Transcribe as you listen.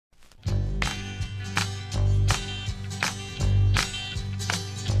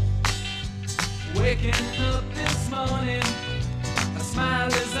Waking up this morning, I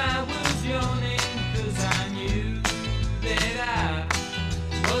smiled as I was yawning, 'cause I knew that I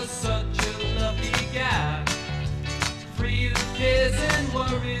was such a lucky guy. Free of cares and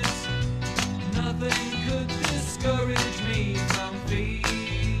worries, nothing could discourage me from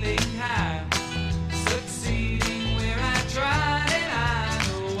feeling high. Succeeding where I tried, and I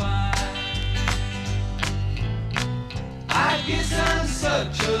know why. I guess I'm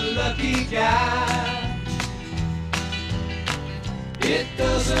such a lucky guy. It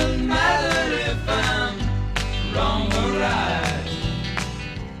doesn't matter if I'm wrong or right,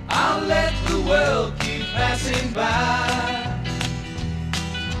 I'll let the world keep passing by.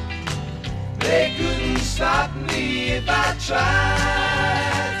 They couldn't stop me if I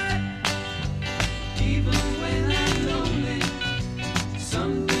tried. Even when I'm lonely,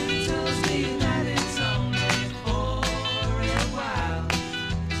 something tells me that it's only for a while.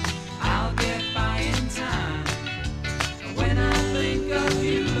 I'll get by in time. When I think of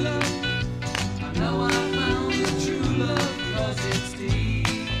you, love, I know I found the true love, 'cause it's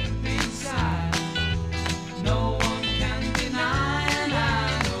deep inside. No one can deny, and I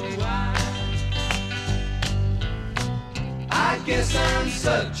know why. I guess I'm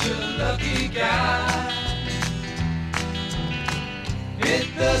such a lucky guy. It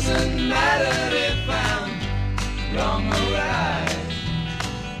doesn't matter if I'm wrong or right,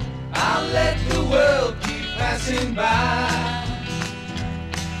 I'll let the world keep passing by.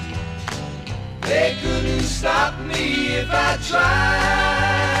 They couldn't stop me if I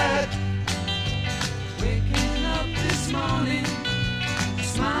tried. Waking up this morning, I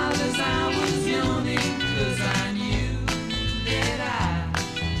smiled as I was yawning, 'cause I knew that I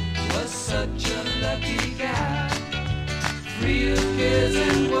was such a lucky guy. Free of cares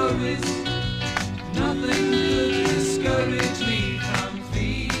and worries, nothing could discourage me from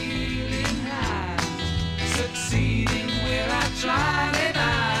feeling high. Succeeding where I tried, and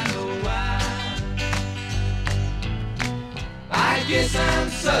I know why. I guess I'm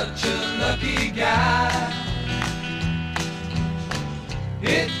such a lucky guy.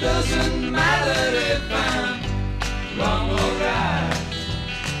 It doesn't matter if I'm wrong or right,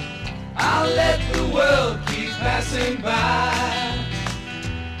 I'll let the world keep passing by.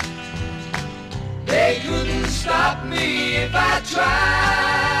 They couldn't stop me if I tried.